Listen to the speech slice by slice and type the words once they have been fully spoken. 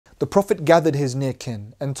the Prophet gathered his near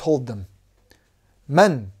kin and told them,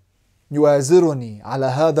 من يؤازرني على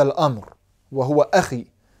هذا الأمر وهو أخي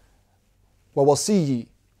ووصيي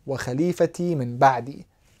وخليفتي من بعدي.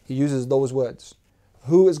 He uses those words.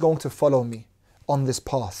 Who is going to follow me on this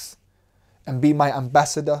path and be my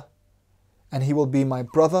ambassador, and he will be my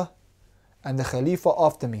brother and the Khalifa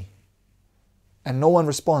after me? And no one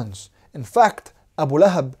responds. In fact, Abu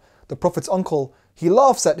Lahab, the Prophet's uncle, he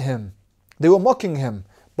laughs at him. They were mocking him.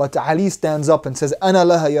 But Ali stands up and says, أنا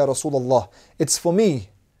لها يا رسول الله. It's for me,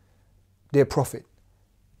 dear Prophet.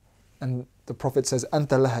 And the Prophet says, أنت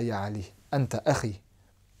لها يا علي. أنت أخي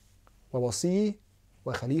ووصي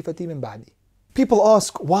وخليفتي من بعدي. People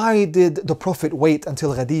ask, why did the Prophet wait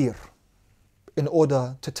until Ghadir in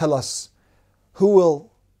order to tell us who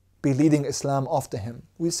will be leading Islam after him?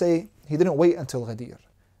 We say he didn't wait until Ghadir.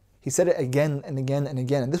 He said it again and again and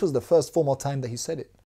again, and this was the first formal time that he said it.